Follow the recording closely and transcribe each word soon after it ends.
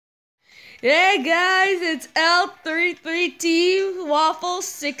Hey guys, it's L33T Waffle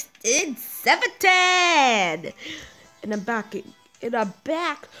 16710, and I'm back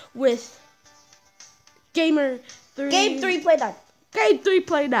with Game3play 9.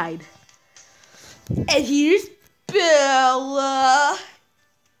 Game3play 9. And here's Bella.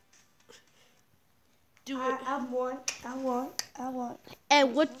 I want.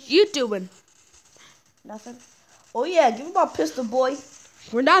 And what you doing? Nothing. Oh yeah, give me my pistol, boy.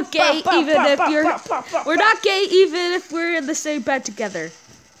 We're not gay We're not gay even if we're in the same bed together.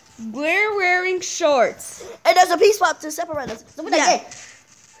 We're wearing shorts. And there's a peace swap to separate us. So we're not gay.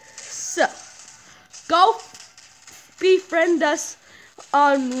 So, go befriend us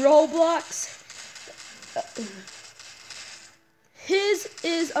on Roblox. His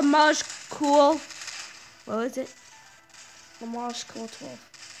is Amaj Cool. What is it? Lamaj Cool 12.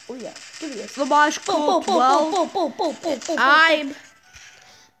 Oh yeah, give me this. Lamaj Cool 12. I'm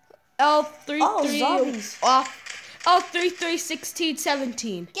zombies.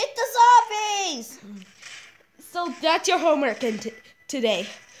 L331617. Get the zombies! So that's your homework today.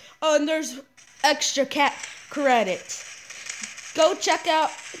 Oh, and there's extra credit. Go check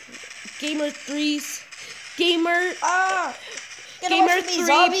out Gamer3's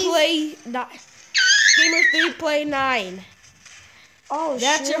Gamer3play 9. Oh,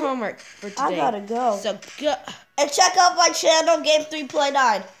 that's your homework for today. I gotta go. So go. And check out my channel, Game3play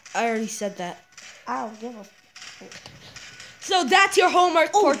 9. I already said that. I don't give a. So that's your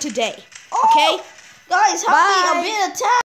homework for today. Okay? Guys, help me. I'm being attacked.